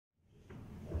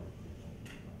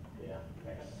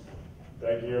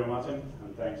Thank you, Martin,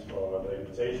 and thanks for the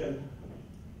invitation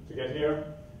to get here.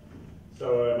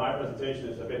 So my presentation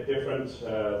is a bit different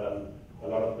than a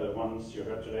lot of the ones you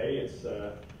heard today. It's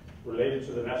related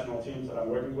to the national teams that I'm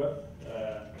working with.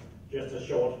 Just a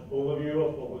short overview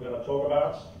of what we're going to talk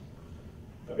about,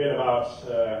 a bit about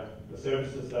the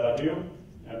services that I do,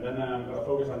 and then I'm going to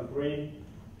focus on 3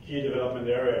 key development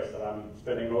areas that I'm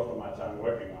spending most of my time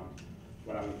working on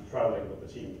when I'm traveling with the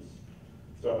teams.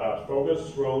 So about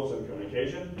focus, roles, and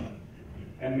communication.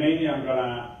 And mainly I'm going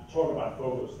to talk about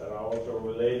focus that are also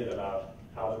related about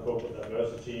how to cope with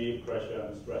adversity, pressure,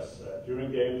 and stress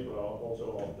during games, but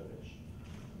also off the pitch.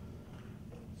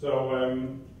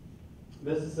 So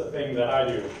this is the thing that I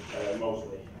do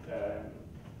mostly.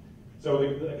 So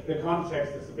the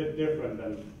context is a bit different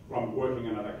than from working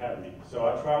in an academy. So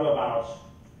I travel about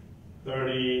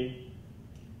 30,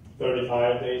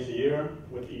 35 days a year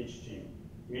with each team,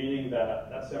 meaning that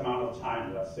that's the amount of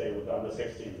time, let's say, with the under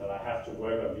 16s that I have to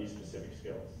work on these specific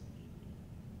skills.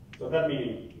 So that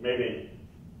means maybe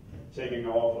taking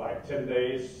off like 10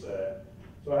 days.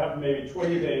 So I have maybe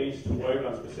 20 days to work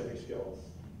on specific skills.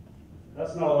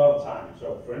 That's not a lot of time.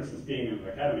 So for instance, being in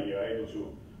the academy, you're able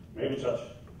to maybe touch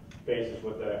bases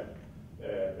with the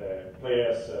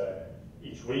players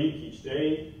each week, each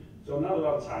day. So not a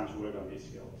lot of time to work on these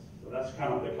skills. So that's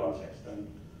kind of the context. And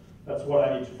that's what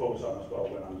I need to focus on as well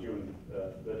when I'm doing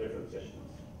the different sessions.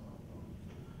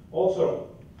 Also,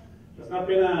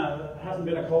 hasn't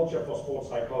been a culture for sports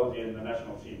psychology in the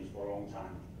national teams for a long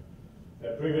time.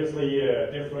 Previously,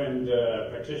 different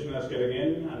practitioners getting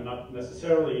in and not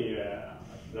necessarily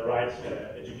the right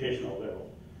educational level.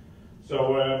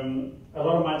 So a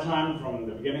lot of my time from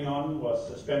the beginning on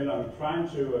was spent on trying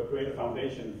to create a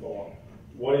foundation for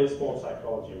what is sports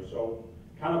psychology. So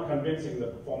kind of convincing the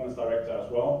performance director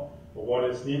as well for what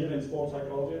is needed in sports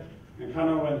psychology. And kind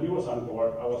of when he was on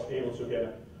board, I was able to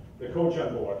get the coach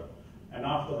on board. And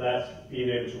after that, being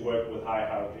able to work with high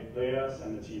hierarchy players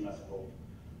and the team as a whole.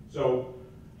 So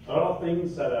a lot of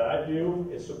things that I do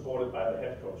is supported by the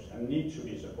head coach and need to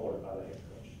be supported by the head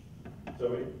coach.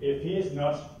 So if he is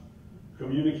not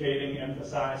communicating,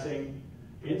 emphasizing,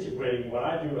 integrating what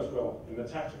I do as well in the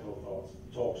tactical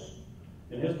talks,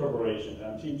 in his preparation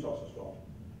and team talks as well,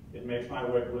 it makes my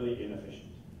work really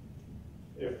inefficient.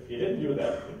 If he didn't do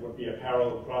that, it would be a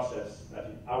parallel process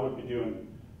that I would be doing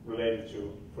related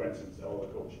to, for instance, all the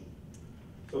coaching.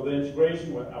 So the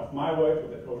integration of my work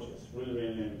with the coach is really,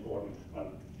 really important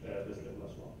on this level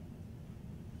as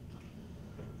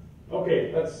well.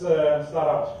 Okay, let's start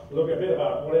out. Look a bit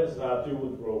about what is do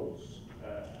with roles.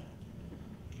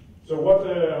 So what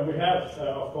we have,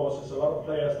 of course, is a lot of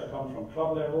players that come from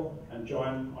club level and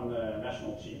join on the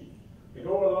national team. A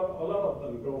lot of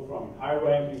them go from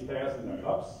high-ranking players in their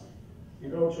clubs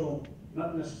and go to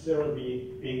not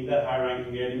necessarily being that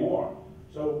high-ranking anymore.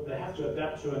 So they have to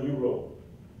adapt to a new role.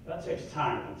 That takes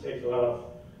time and takes a lot of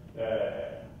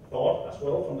thought as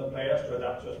well from the players to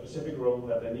adapt to a specific role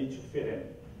that they need to fit in.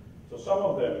 So some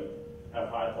of them have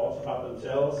high thoughts about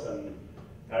themselves and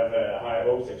have high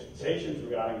hopes, expectations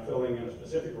regarding filling in a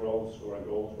specific role, scoring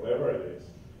goals, whatever it is,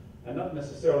 and not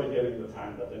necessarily getting the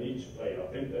time that they need to play or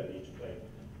think they need to play.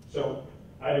 So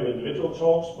I do individual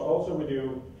talks, but also we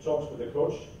do talks with the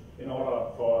coach in order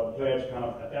for the player to kind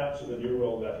of adapt to the new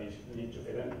role that he needs to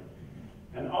fit in.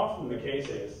 And often the case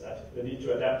is that they need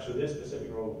to adapt to this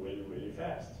specific role really, really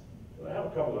fast. So they have a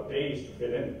couple of days to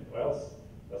fit in, or else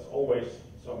there's always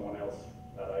someone else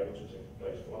that are able to take the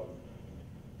place for them.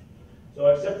 So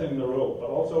accepting the role, but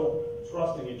also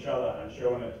trusting each other and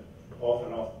showing it on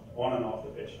and off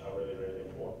the pitch are really, really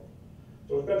important.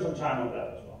 So we'll spend some time on that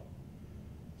as well.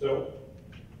 So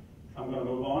I'm going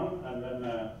to move on and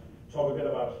then talk a bit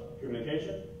about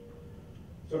communication.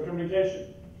 So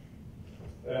communication.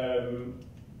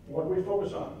 What we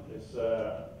focus on is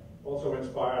also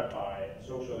inspired by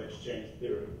social exchange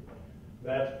theory.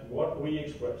 That what we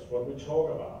express, what we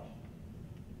talk about,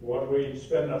 what we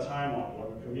spend our time on,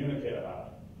 what we communicate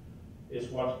about, is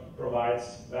what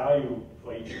provides value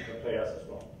for each of the players as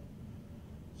well.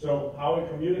 So how we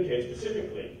communicate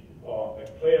specifically, or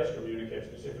the players communicate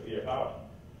specifically about,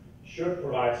 should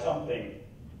provide something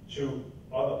to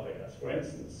other players. For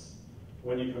instance,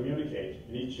 when you communicate,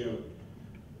 you need to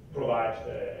provide,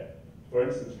 for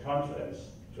instance, confidence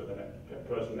to the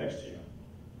person next to you.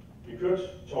 You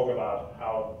could talk about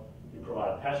how you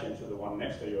provide passion to the one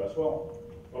next to you as well,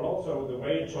 but also the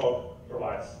way you talk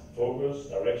provides focus,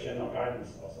 direction, or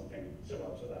guidance, or something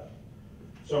similar to that.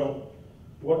 So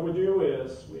what we do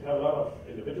is we have a lot of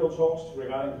individual talks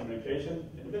regarding communication,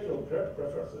 individual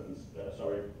preferences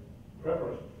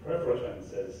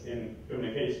in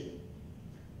communication,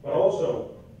 but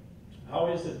also how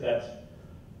is it that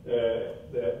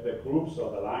the groups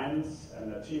or the lines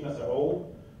and the team as a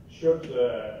whole should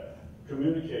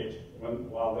communicate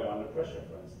while they're under pressure,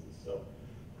 for instance. So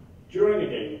during a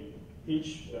game,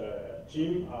 each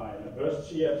team are in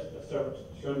adversity at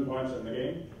certain points in the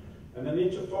game, and they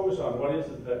need to focus on what is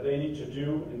it that they need to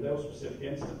do in those specific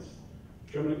instances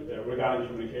regarding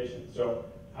communication. So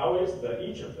how is it that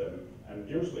each of them, and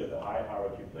usually the high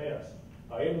hierarchy players,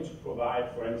 are able to provide,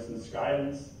 for instance,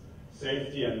 guidance,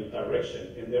 safety, and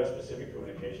direction in their specific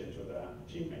communication to their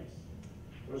teammates.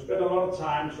 We spent a lot of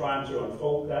time trying to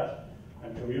unfold that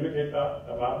and communicate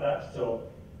about that. So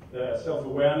the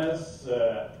self-awareness,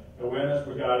 awareness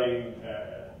regarding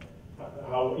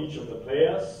how each of the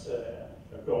players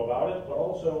go about it, but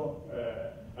also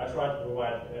I try to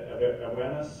provide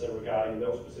awareness regarding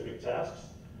those specific tasks,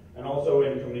 and also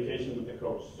in communication with the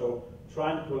coach. So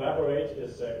trying to collaborate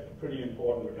is pretty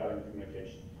important regarding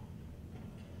communication.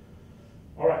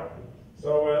 All right,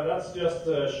 so that's just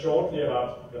shortly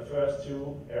about the first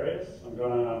two areas. I'm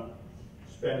going to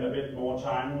spend a bit more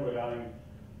time regarding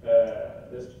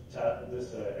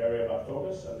this area about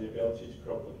focus and the ability to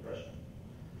cope with pressure.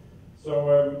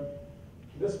 So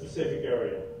this specific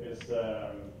area is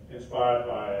inspired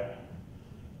by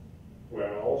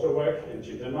where I also work in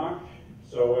Denmark.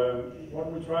 So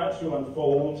what we try to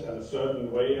unfold and a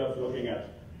certain way of looking at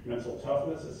mental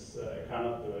toughness is kind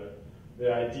of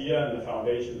the idea and the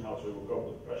foundation how to cope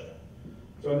with pressure.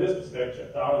 So in this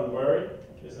perspective, doubt and worry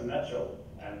is a natural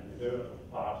and inevitable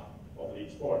part of lead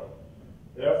sport.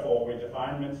 Therefore, we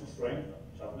define mental strength,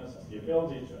 toughness, as the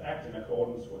ability to act in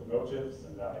accordance with motives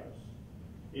and values,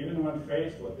 even when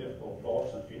faced with difficult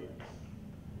thoughts and feelings.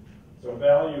 So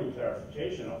value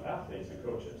clarification of athletes and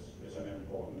coaches is an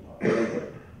important part.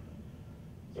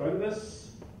 So in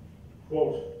this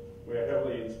quote, we are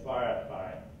heavily inspired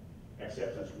by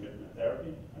acceptance commitment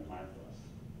therapy and mindfulness.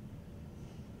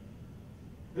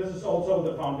 This is also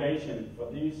the foundation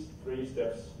for these 3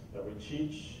 steps that we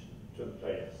teach to the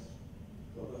players.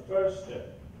 So the first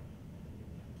step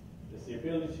is the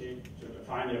ability to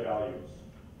define your values.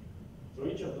 So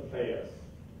each of the players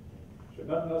should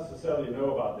not necessarily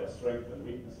know about their strengths and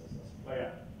weaknesses as a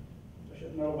player. They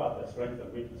should know about their strengths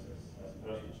and weaknesses as a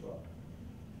person as well.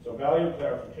 So value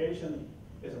clarification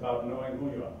is about knowing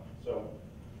who you are. So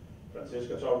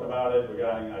Francisco talked about it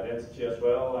regarding identity as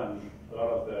well, and a lot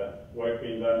of the work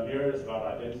being done here is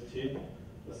about identity,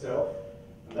 the self,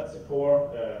 and that's the core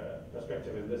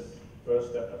perspective in this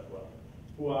first step as well.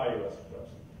 Who are you as a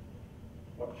person?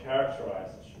 What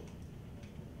characterizes you?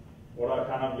 What are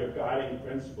kind of your guiding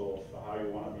principles for how you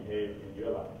want to behave in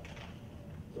your life?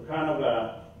 So kind of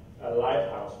a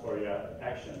lighthouse for your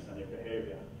actions and your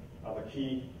behavior are the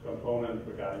key component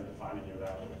regarding defining your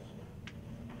values.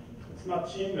 It's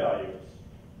not team values,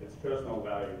 it's personal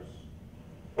values.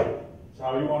 It's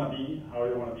how you want to be, how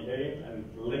you want to behave, and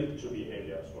linked to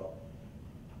behavior as well.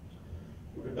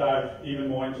 We could dive even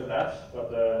more into that,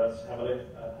 but let's have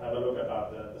a look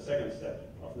about the second step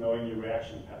of knowing your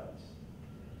reaction patterns.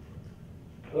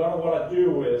 A lot of what I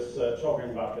do is talking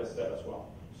about this step as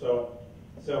well. So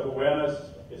self-awareness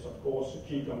is of course a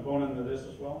key component of this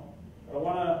as well. But I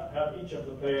want to have each of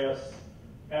the players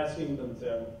asking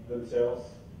themselves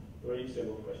 3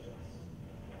 simple questions.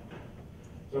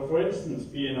 So for instance,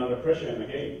 being under pressure in a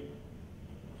game,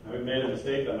 having made a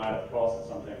mistake that might have caused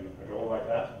something, a goal like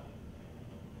that,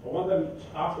 I want them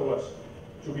afterwards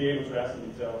to be able to ask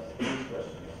themselves these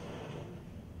questions.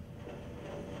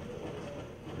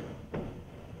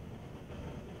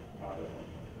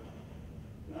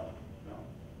 No.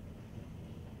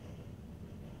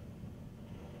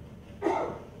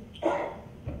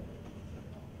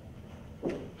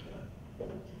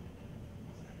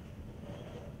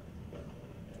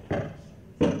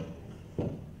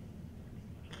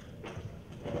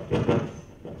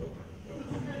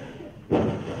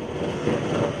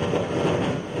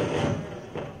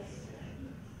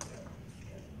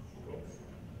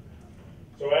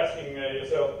 So asking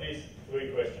yourself these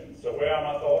 3 questions. So where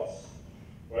are my thoughts?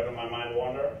 Where do my mind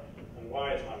wander? And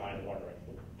why is my mind wandering?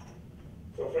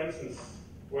 So for instance,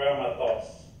 where are my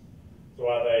thoughts? So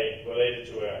are they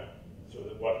related to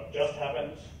what just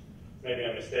happened? Maybe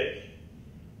a mistake?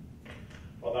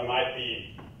 Or they might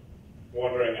be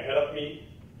wandering ahead of me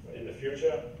in the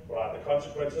future. What are the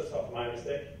consequences of my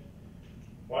mistake?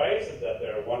 Why is it that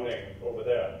they're wandering over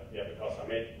there? Yeah, because I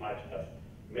might have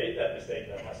made that mistake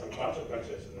that has some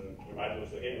consequences and you might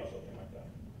lose the game or something like that.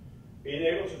 Being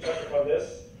able to touch upon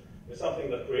this is something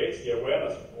that creates the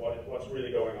awareness of what's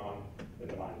really going on in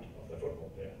the mind of the football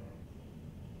player.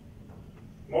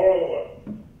 Moreover,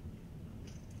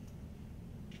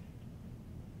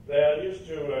 they are used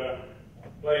to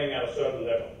playing at a certain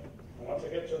level. And once they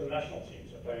get to the national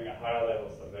teams, they're playing at higher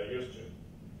levels than they're used to.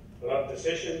 A lot of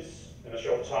decisions in a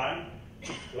short time,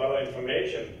 a lot of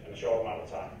information in a short amount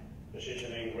of time.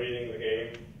 Positioning, reading the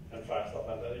game, and faster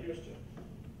than they're used to.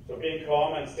 So being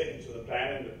calm and sticking to the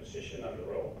plan and the position and the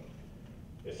role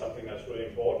is something that's really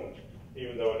important,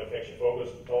 even though it affects your focus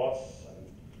and thoughts, and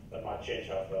that might change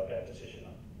after a bad decision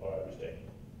or a mistake.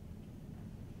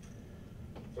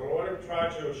 So what I try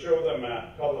to show them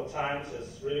a couple of times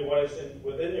is really what is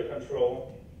within your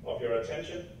control of your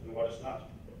attention and what is not.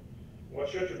 What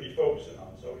should you be focusing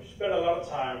on? So if you spend a lot of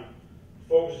time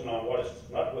focusing on what is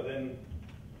not within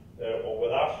or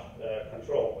without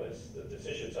control, is the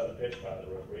decisions on the pitch by the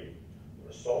referee, the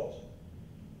result,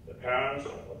 the parents,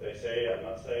 what they say and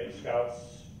not say,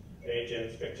 scouts,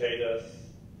 agents, spectators,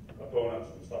 opponents,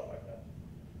 and stuff like that.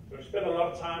 So if you spend a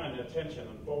lot of time and attention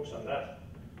and focus on that,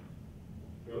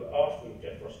 you'll often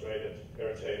get frustrated,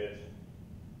 irritated,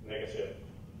 negative,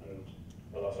 and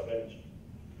a loss of energy.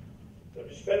 So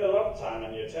if you spend a lot of time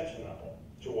and your attention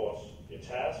towards your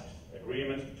tasks,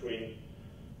 agreements between,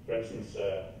 for instance,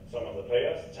 some of the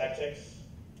players, tactics,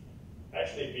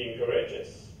 actually being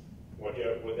courageous, what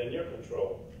you're within your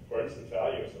control, for instance,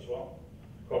 values as well.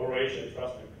 Cooperation,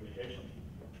 trust, and communication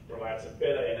provides a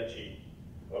better energy,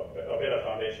 a better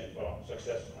foundation for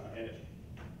success and energy.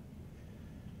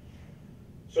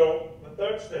 So the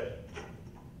third step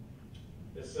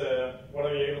is what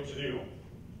are you able to do?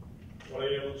 What are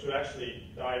you able to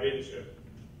actually dive into?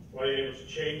 What are you able to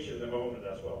change in the moment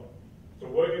as well? So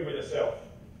working with yourself.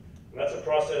 And that's a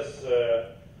process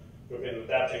we've been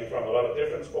adapting from a lot of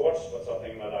different sports, but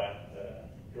something that I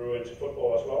grew into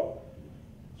football as well.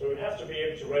 So you have to be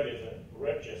able to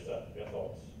register your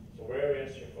thoughts. So where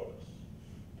is your focus?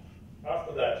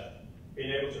 After that,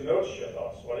 being able to notice your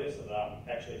thoughts. What is it that I'm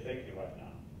actually thinking right now?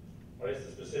 What is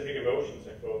the specific emotions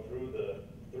that go through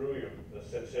you, the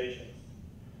sensations?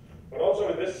 But also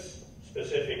in this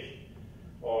specific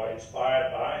or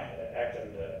inspired by act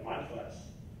and mindfulness,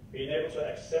 being able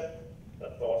to accept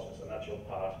that thoughts is a natural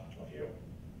part of you.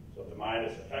 So the mind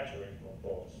is a factory of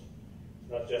thoughts.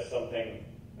 It's not just something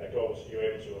that goes, you're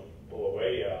able to pull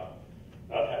away or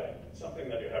not having. It's something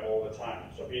that you have all the time.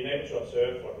 So being able to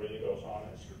observe what really goes on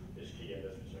is key in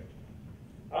this respect.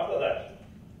 After that,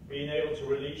 being able to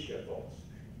release your thoughts,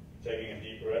 taking a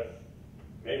deep breath,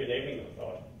 maybe naming the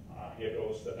thought. Here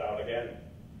goes the doubt again.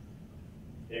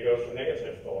 Here goes the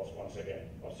negative thoughts once again.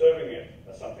 Observing it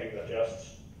as something that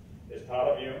just is part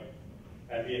of you,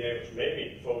 and being able to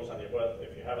maybe focus on your breath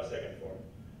if you have a second for it,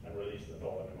 and release the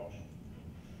thought and emotion.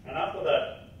 And after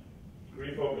that,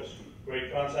 refocus,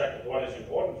 create contact with what is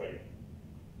important for you,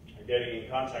 and getting in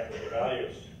contact with your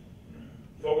values.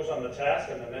 Focus on the task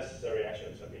and the necessary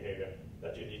actions and behavior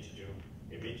that you need to do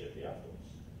immediately afterwards.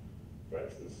 For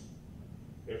instance,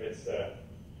 if it's the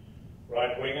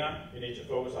right winger, you need to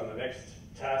focus on the next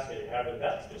task that you have in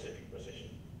that specific position,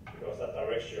 because that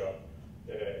directs your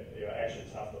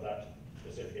actions after that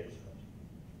specific incident.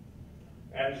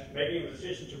 And making the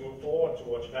decision to move forward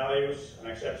towards values and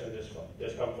accepting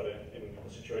discomfort in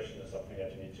the situation is something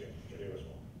that you need to do as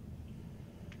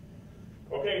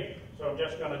well. Okay, so I'm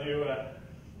just going to do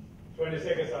 20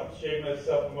 seconds of shameless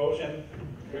self-promotion,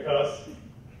 because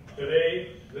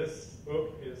today this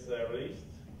book is released,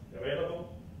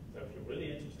 available. So if you're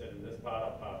really interested in this part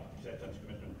of our acceptance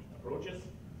commitment approaches,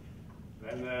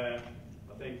 then I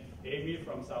think Amy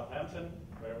from Southampton,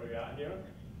 where we are here,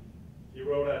 he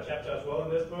wrote a chapter as well in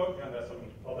this book, and there's some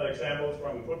other examples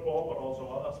from football, but also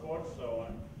other sports. So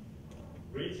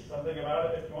read something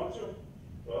about it if you want to.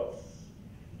 Well,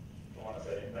 I want to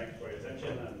say thanks for your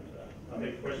attention, and I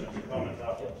think questions and comments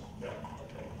afterwards. Yeah.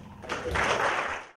 Okay.